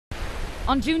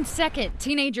On June 2nd,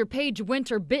 teenager Paige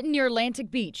Winter bitten near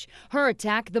Atlantic Beach. Her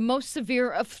attack, the most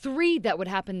severe of 3 that would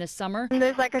happen this summer.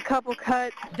 There's like a couple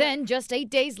cuts. Then, just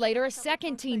 8 days later, a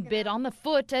second teen bit on the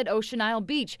foot at Ocean Isle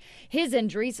Beach. His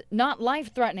injuries not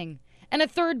life-threatening. And a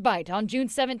third bite on June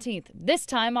 17th, this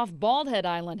time off Bald Head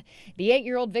Island. The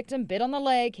 8-year-old victim bit on the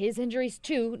leg, his injuries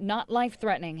too not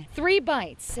life-threatening. 3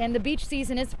 bites, and the beach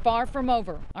season is far from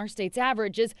over. Our state's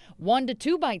average is 1 to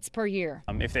 2 bites per year.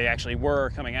 If they actually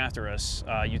were coming after us,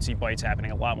 you'd see bites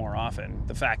happening a lot more often.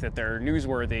 The fact that they're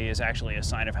newsworthy is actually a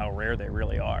sign of how rare they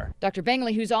really are. Dr.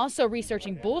 Bangley, who's also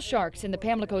researching bull sharks in the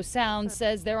Pamlico Sound,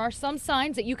 says there are some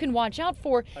signs that you can watch out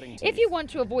for if you want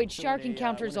to avoid shark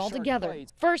encounters altogether.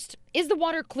 First, is the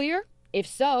water clear? If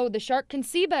so, the shark can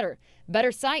see better.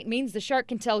 Better sight means the shark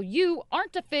can tell you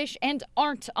aren't a fish and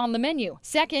aren't on the menu.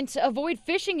 Second, avoid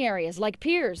fishing areas like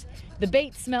piers. The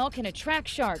bait smell can attract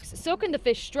sharks, so can the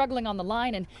fish struggling on the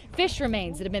line and fish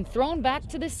remains that have been thrown back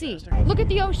to the sea. Look at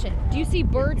the ocean. Do you see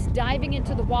birds diving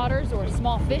into the waters or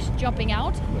small fish jumping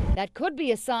out? That could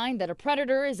be a sign that a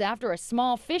predator is after a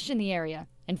small fish in the area.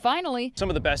 And finally, some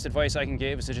of the best advice I can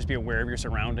give is to just be aware of your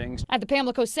surroundings. At the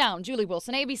Pamlico Sound, Julie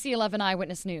Wilson, ABC 11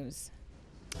 Eyewitness News.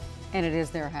 And it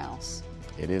is their house.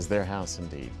 It is their house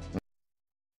indeed.